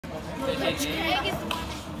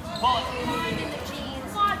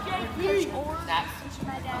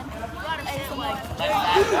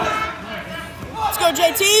Let's go,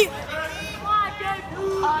 JT.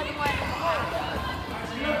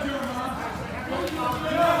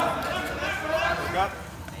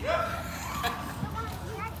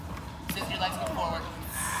 Just your legs go forward.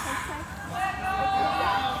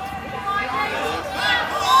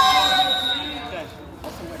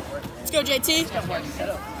 Let's go, JT. Let's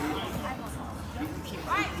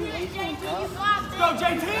go,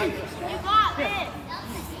 JT. You got this.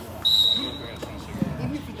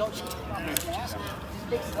 Even if you don't shoot it, just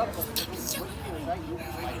mix it up.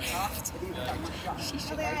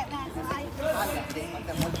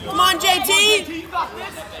 Come on, JT. Come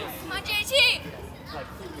on, JT.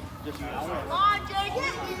 Come on, JT.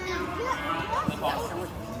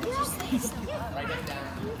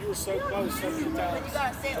 You were so close so many times. You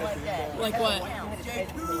gotta say it like that. Like what? JT.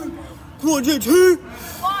 Come on, JT.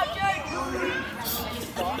 Come on, JT.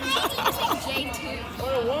 Come on,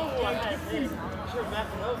 JT.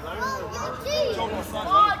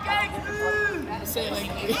 Say it like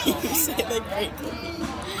say it like great.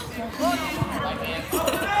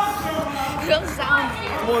 Real sound.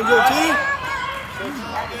 Come on, JT.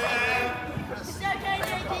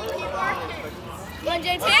 Come on,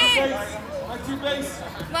 JT. Back to base.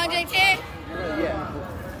 Come on, JT.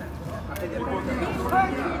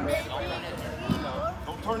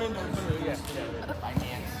 Don't turn into it.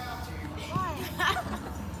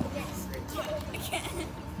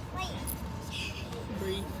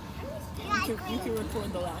 Bree, you can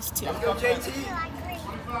record the last two. Go, JT.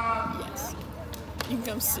 Yes. You can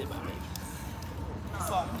come sit by me.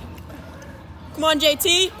 Come on,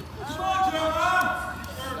 JT.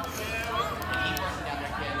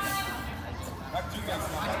 Back to base now.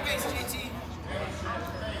 Back to base, JT.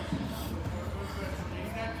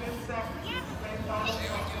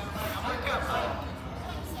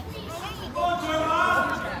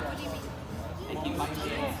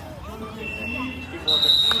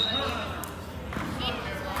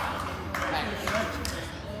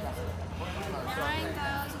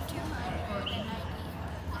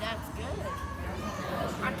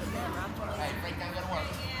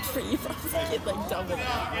 You probably get like double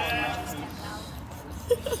that.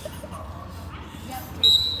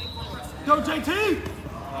 Go, JT.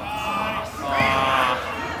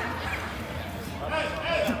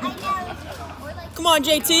 Come on,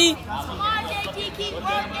 JT. Come on, JT, keep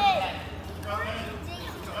working.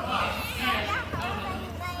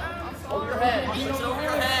 Over your head. Push it over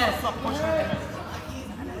your head. Push it.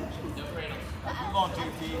 Come on,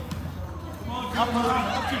 JT. There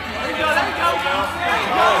you go, there you go.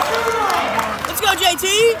 Let's go, JT.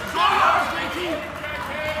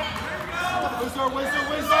 Wizard, wizard,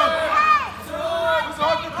 wizard.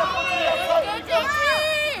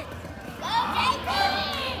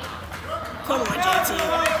 Come on, JT.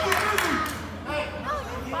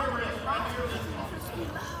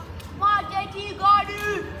 Come on, JT, you got it.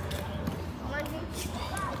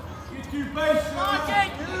 Get to base. Come on,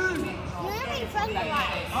 JT. You're gonna be from the line.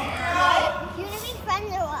 You're gonna be from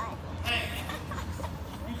the line.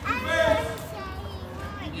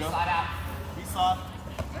 You slide out. Be soft.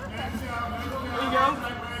 There you go.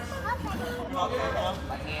 Come on, JT. Come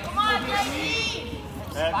Come on, JT.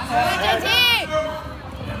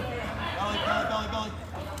 Belly, belly, belly, belly.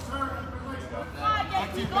 Come on, Back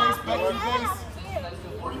to JT, base, got back to this. base.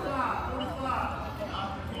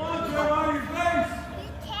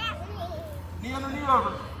 Knee under, knee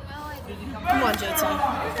over. Come on, JT.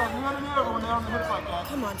 Knee under, knee over when they're on the hips like that.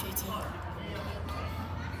 Come on, JT.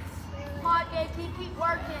 Come on, JT, keep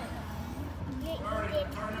working.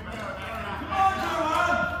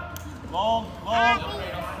 Long, long,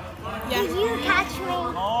 Yeah. Did you catch me?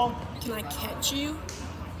 long. Can I catch you?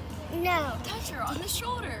 No. Touch her on the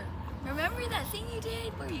shoulder. Remember that thing you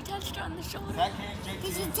did where you touched her on the shoulder? Backhand, Did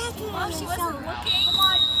JT. you touch me Oh, on the she wasn't shoulder? looking. Come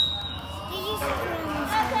on. Did you touch me on the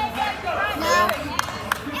shoulder?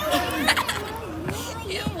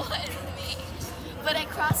 It was me. But I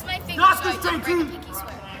crossed my fingers Knock so I this didn't break a JT. pinky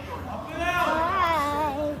swear.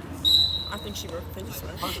 Why? I think she broke the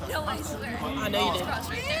swear. No, I swear. I know you did. Cross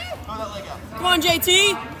right there. Throw that leg out. Come on,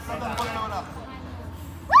 JT. Throw that foot going up.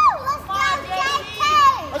 Woo!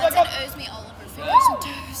 Let's go, JT! Hudson owes me all of her fingers and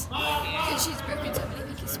toes. Because she's broken so many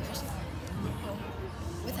pinky swears.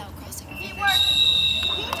 Without crossing her Keep fingers. working.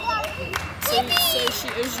 So she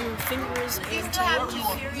owes you fingers and You still have toes. two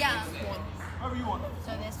here. Yeah. However you want.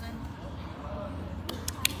 So this one.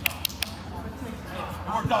 It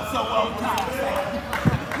worked out so well.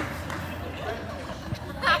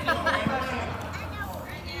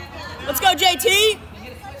 Let's go, JT.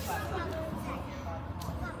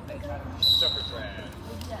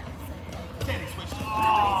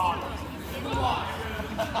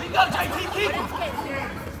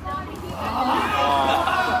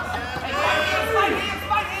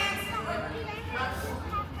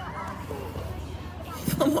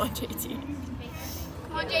 Come on, JT.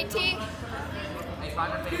 Come on, JT. Hey,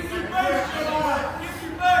 find her face. Get your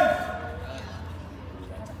base.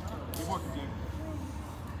 Keep working, Jim.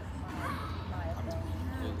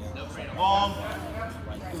 Long.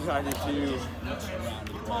 I did too.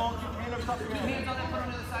 Come on, keep your hand up top of your head. Hands on the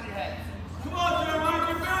front of the side of your head. Come on, Jeremiah,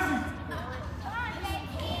 get busy.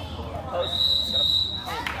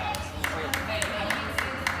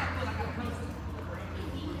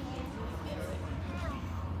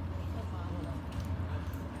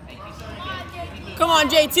 Come on,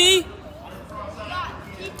 JT. Keep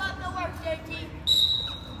up the work, JT.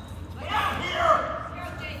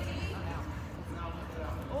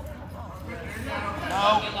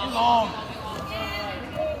 No, too long.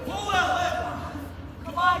 Pull that leg.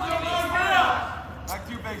 Come on, JT. Back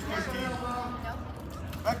to your base, JT.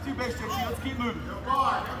 Back to your base, JT. Let's keep moving. Keep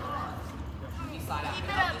it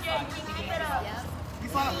up, JT. Keep it up.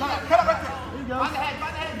 He's line up. Cut up right there. There you go. Find the head,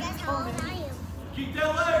 find the head. That's how old I am. Keep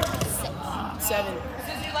that leg. 7.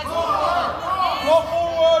 Scissor your legs forward. Go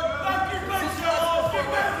forward. Back to your base, Joe. Get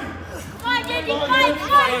busy. Come on, JT. Fight,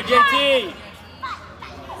 fight, Go, JT.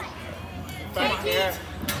 JT.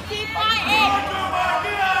 Keep fighting.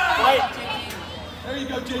 Fight. There you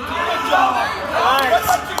go, JT. Good job. Nice.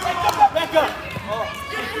 Back up.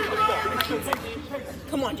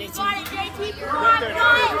 Come on, JT. Fight it, JT. Come Get on, 30.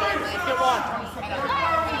 fight. Let's get one.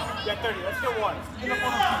 Get 30. Let's get one.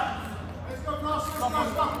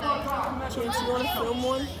 Chance, you want to film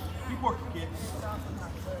one? Keep working, kid.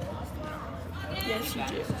 Yes, you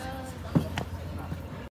do.